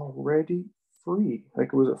am already free. Like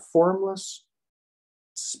it was a formless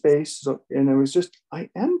space. And it was just, I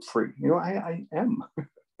am free. I am.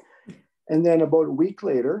 And then about a week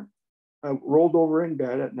later, I rolled over in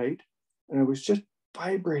bed at night and I was just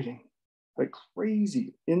vibrating like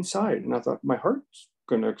crazy inside. And I thought, my heart's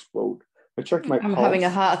going to explode. I checked my pulse. Having a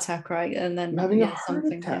heart attack, right? And then I'm having a heart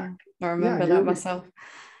attack. Yeah. I remember that myself.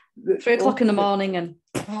 3 o'clock in the morning, and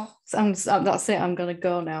that's it. I'm going to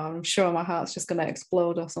go now. I'm sure my heart's just going to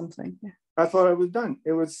explode or something. Yeah. I thought I was done.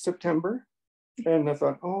 It was September, and I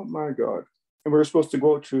thought, oh my God. And we were supposed to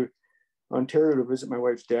go to Ontario to visit my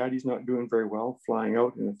wife's dad. He's not doing very well, flying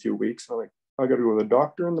out in a few weeks. So I got to go to the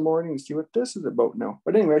doctor in the morning and see what this is about now.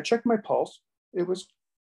 But anyway, I checked my pulse. It was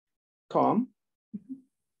calm.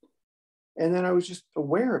 And then I was just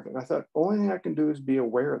aware of it. I thought, only thing I can do is be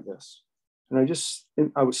aware of this. And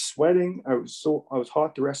I was sweating. I was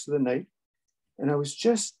hot the rest of the night. And I was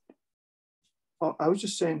just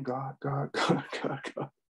saying, God, God, God, God, God,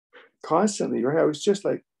 constantly, right? I was just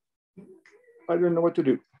like, I don't know what to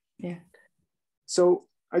do. Yeah. So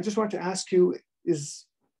I just want to ask you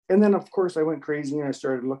and then of course I went crazy and I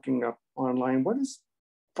started looking up online, what is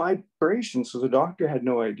vibration? So the doctor had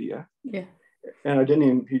no idea. Yeah.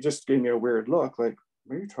 And he just gave me a weird look, like,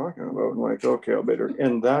 what are you talking about? I'm like, okay, I'll better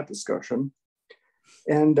end that discussion.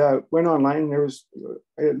 And went online,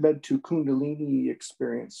 it led to Kundalini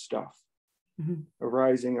experience stuff, a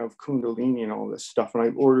rising of Kundalini and all this stuff. And I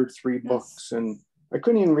ordered 3 books and I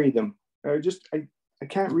couldn't even read them. I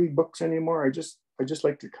can't read books anymore. I just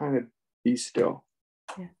like to kind of be still.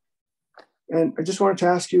 Yeah. And I just wanted to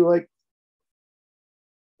ask you, like,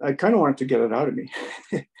 I kind of wanted to get it out of me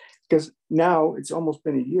because now it's almost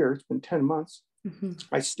been a year. It's been 10 months. Mm-hmm.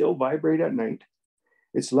 I still vibrate at night.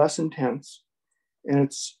 It's less intense. And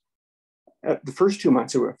it's at the first 2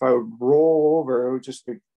 months, if I would roll over, it would just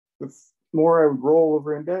be, the more I would roll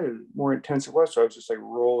over in bed, the more intense it was. So I was just like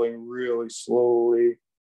rolling really slowly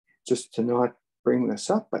just to not bring this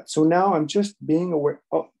up. But so now I'm just being aware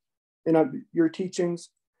of your teachings.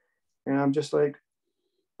 And I'm just like,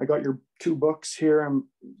 I got your 2 books here. I'm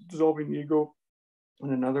Dissolving Ego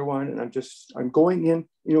and another one. And I'm going in,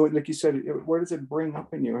 like you said, what does it bring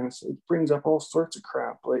up in you? And it brings up all sorts of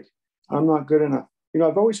crap. Like, I'm not good enough.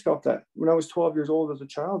 I've always felt that when I was 12 years old as a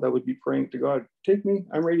child, I would be praying to God, take me,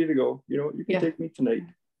 I'm ready to go. You can take me tonight.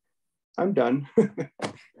 I'm done.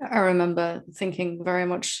 I remember thinking very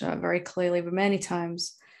much, very clearly, but many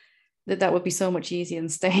times that would be so much easier than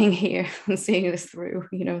staying here and seeing this through,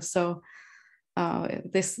 so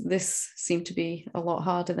this seemed to be a lot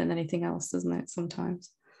harder than anything else, doesn't it,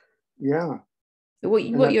 sometimes? Yeah.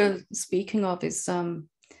 What you're speaking of is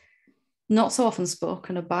not so often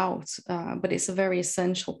spoken about, but it's a very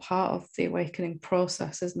essential part of the awakening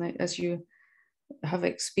process, isn't it? As you have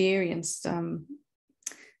experienced,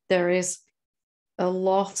 there is a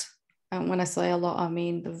lot, and when I say a lot, I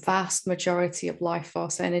mean the vast majority of life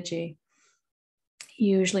force energy,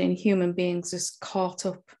 usually in human beings, is caught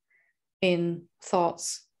up in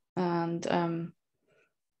thoughts, and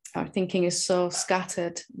our thinking is so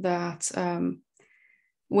scattered that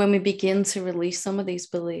when we begin to release some of these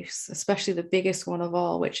beliefs, especially the biggest one of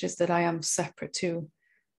all, which is that I am separate to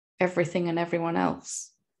everything and everyone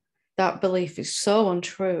else, that belief is so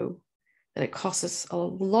untrue that it costs us a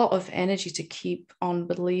lot of energy to keep on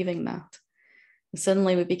believing that. And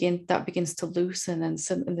suddenly that begins to loosen, and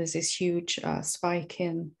suddenly there's this huge spike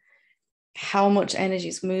in how much energy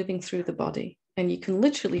is moving through the body. And you can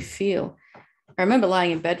literally feel, I remember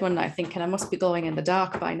lying in bed one night thinking I must be glowing in the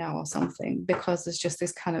dark by now or something, because there's just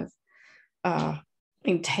this kind of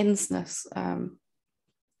intenseness.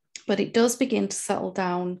 But it does begin to settle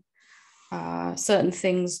down. Certain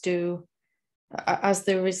things do, as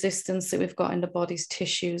the resistance that we've got in the body's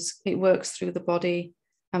tissues, it works through the body.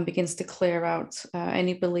 and begins to clear out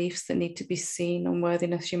any beliefs that need to be seen.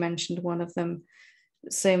 Unworthiness, you mentioned one of them.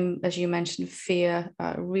 Same as you mentioned, fear,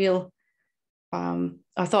 I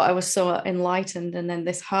thought I was so enlightened, and then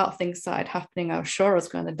this heart thing started happening. I was sure I was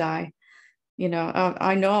going to die.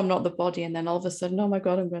 I know I'm not the body, and then all of a sudden, oh my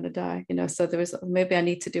God, I'm going to die. So there was, maybe I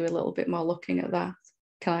need to do a little bit more looking at that.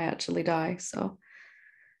 Can I actually die? So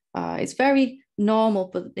it's very normal,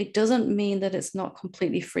 but it doesn't mean that it's not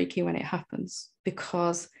completely freaky when it happens,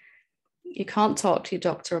 because you can't talk to your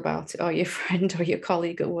doctor about it, or your friend or your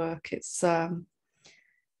colleague at work. It's a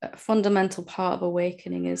fundamental part of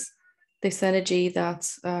awakening is this energy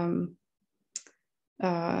that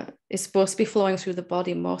is supposed to be flowing through the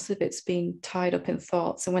body. Most of it's been tied up in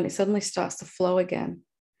thoughts. And when it suddenly starts to flow again,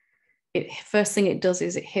 first thing it does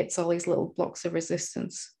is it hits all these little blocks of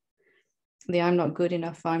resistance. The I'm not good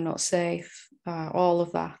enough, I'm not safe, all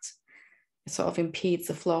of that. It sort of impedes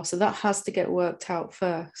the flow. So that has to get worked out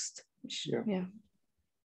first. Yeah.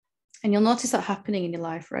 And you'll notice that happening in your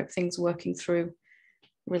life, right? Things working through,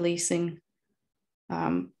 releasing.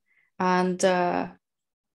 And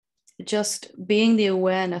just being the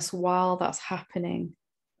awareness while that's happening,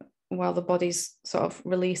 while the body's sort of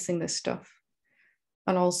releasing this stuff.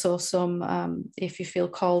 And also if you feel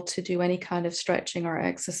called to do any kind of stretching or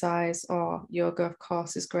exercise, or yoga, of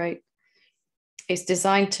course, is great. It's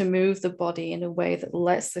designed to move the body in a way that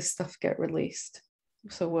lets this stuff get released.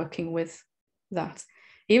 So working with that,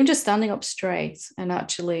 even just standing up straight and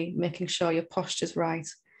actually making sure your posture's right.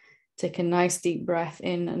 Take a nice deep breath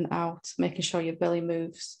in and out, making sure your belly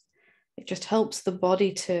moves. It just helps the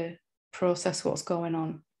body to process what's going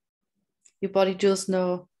on. Your body does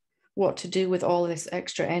know what to do with all of this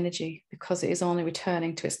extra energy, because it is only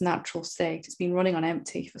returning to its natural state. It's been running on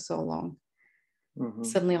empty for so long. Mm-hmm.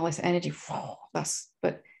 Suddenly all this energy,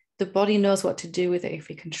 but the body knows what to do with it if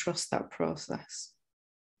we can trust that process.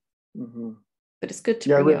 Mm-hmm. But it's good to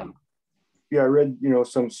bring it up. Yeah, I read,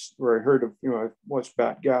 where I heard of, I watched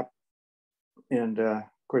Bat Gap and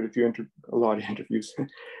quite a lot of interviews.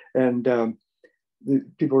 And the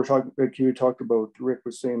people were talking, like you talked about, Rick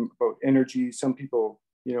was saying about energy. Some people,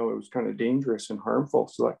 it was kind of dangerous and harmful.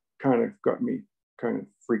 So that kind of got me kind of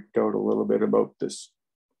freaked out a little bit about this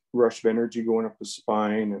rush of energy going up the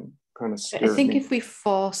spine and kind of scared me. I think if we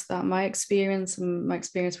force that, my experience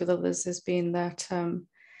with others has been that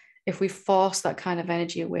if we force that kind of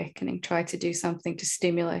energy awakening, try to do something to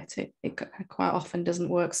stimulate it, it quite often doesn't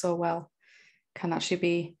work so well. It can actually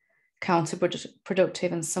be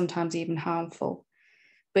counterproductive and sometimes even harmful.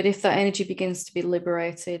 But if that energy begins to be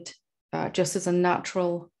liberated, just as a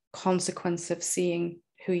natural consequence of seeing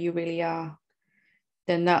who you really are,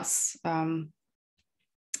 then that's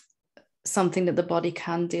something that the body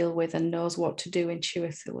can deal with and knows what to do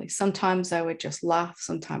intuitively. Sometimes I would just laugh,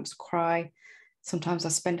 sometimes cry. Sometimes I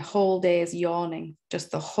spend whole days yawning,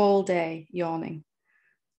 just the whole day yawning.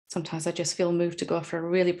 Sometimes I just feel moved to go for a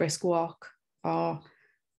really brisk walk, or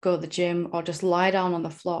go to the gym, or just lie down on the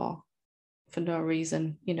floor for no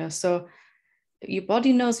reason, So your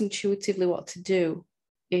body knows intuitively what to do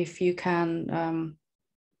if you can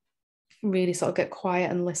really sort of get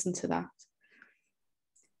quiet and listen to that.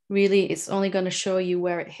 Really, it's only going to show you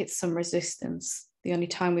where it hits some resistance. The only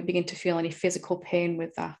time we begin to feel any physical pain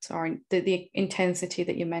with that, or the intensity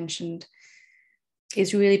that you mentioned,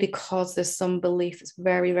 is really because there's some belief that's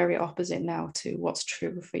very, very opposite now to what's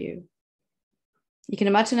true for you. You can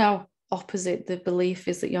imagine how opposite the belief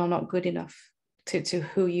is that you're not good enough to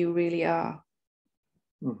who you really are.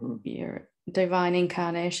 Mm-hmm. You're a divine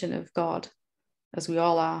incarnation of God, as we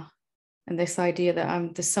all are. And this idea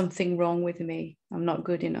that there's something wrong with me, I'm not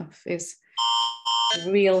good enough, is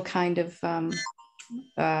a real kind of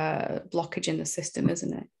blockage in the system,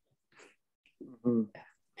 isn't it?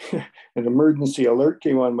 Mm-hmm. An emergency alert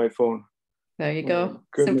came on my phone. There you go.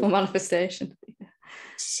 Simple manifestation.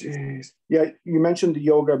 Jeez. Yeah, you mentioned the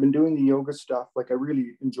yoga. I've been doing the yoga stuff. Like, I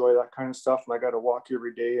really enjoy that kind of stuff. And I got to walk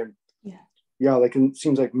every day. And like it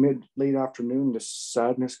seems like late afternoon, this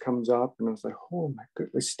sadness comes up. And I was like, oh my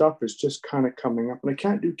goodness, stuff is just kind of coming up. And I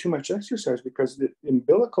can't do too much exercise because the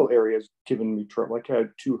umbilical area is giving me trouble. Like, I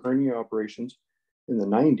had 2 hernia operations in the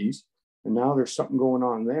 90s. And now there's something going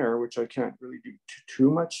on there, which I can't really do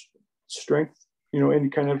too much strength, any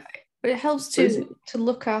kind of. But it helps to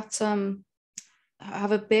look at,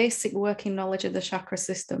 have a basic working knowledge of the chakra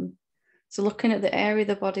system. So looking at the area of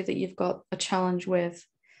the body that you've got a challenge with,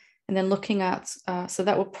 and then looking at, so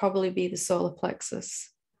that would probably be the solar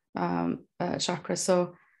plexus chakra.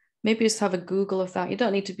 So maybe just have a Google of that. You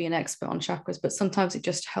don't need to be an expert on chakras, but sometimes it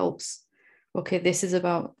just helps. Okay, this is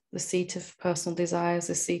about the seat of personal desires,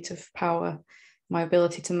 the seat of power. my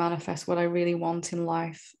ability to manifest what I really want in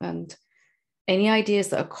life, and any ideas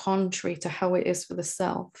that are contrary to how it is for the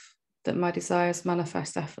self, that my desires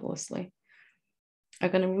manifest effortlessly, are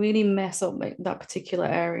going to really mess up that particular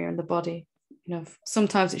area in the body. You know,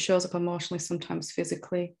 sometimes it shows up emotionally, sometimes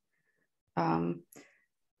physically,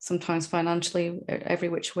 sometimes financially, every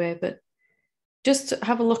which way. But just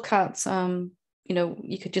have a look at, you know,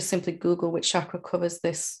 you could just simply Google which chakra covers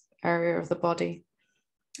this area of the body,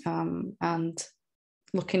 and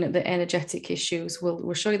looking at the energetic issues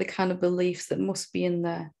will show you the kind of beliefs that must be in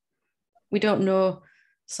there. We don't know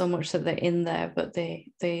so much that they're in there, but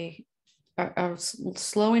they are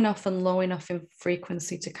slow enough and low enough in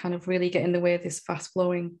frequency to kind of really get in the way of this fast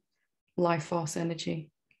flowing life force energy.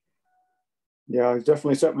 Yeah, it's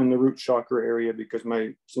definitely something in the root chakra area, because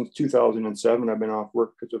since 2007, I've been off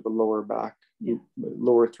work because of the lower back. Yeah.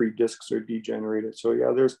 Lower 3 discs are degenerated. So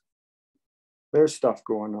yeah, there's stuff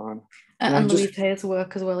going on. And Louise Hay's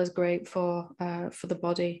work as well is great for the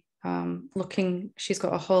body. She's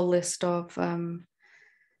got a whole list of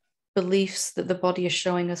beliefs that the body is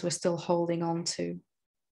showing us we're still holding on to.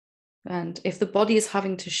 And if the body is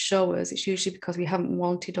having to show us, it's usually because we haven't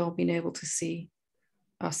wanted or been able to see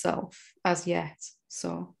ourselves as yet.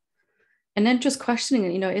 So, and then just questioning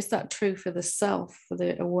it, you know, is that true for the self, for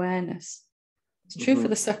the awareness? It's true for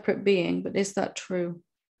the separate being, but is that true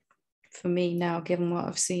for me now, given what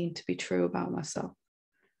I've seen to be true about myself?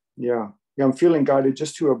 Yeah, I'm feeling guided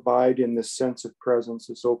just to abide in this sense of presence,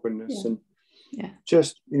 this openness. And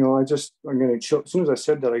just, you know, I'm going to chill. As soon as I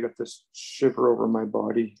said that, I got this shiver over my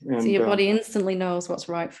body. And so your body instantly knows what's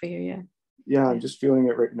right for you. Yeah, I'm just feeling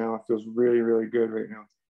it right now. It feels really, really good right now.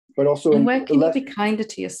 But also, and where can you be kinder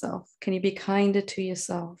to yourself? Can you be kinder to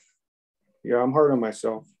yourself? Yeah, I'm hard on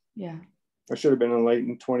myself. Yeah. I should have been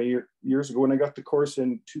enlightened 20 years ago. When I got the course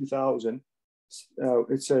in 2000,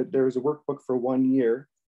 it said there was a workbook for 1 year.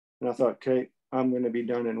 And I thought, okay, I'm going to be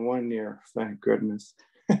done in 1 year. Thank goodness.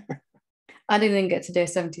 I didn't get to day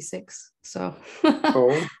 76. So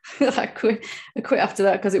I quit after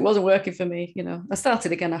that because it wasn't working for me. You know, I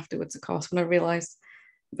started again afterwards, of course, when I realized.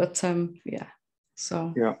 But yeah.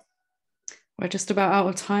 So yeah, we're just about out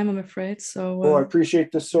of time, I'm afraid. So I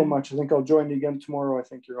appreciate this so much. I think I'll join you again tomorrow. I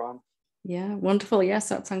think you're on. Yeah, wonderful.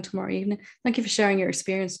 Yes, Satsang tomorrow evening. Thank you for sharing your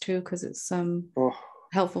experience too, because it's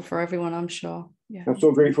helpful for everyone, I'm sure. Yeah, I'm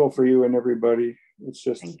so grateful for you and everybody. It's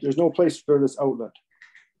just there's no place for this outlet.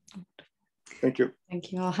 Thank you.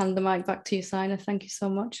 Thank you. I'll hand the mic back to you, Sina. Thank you so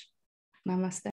much. Namaste.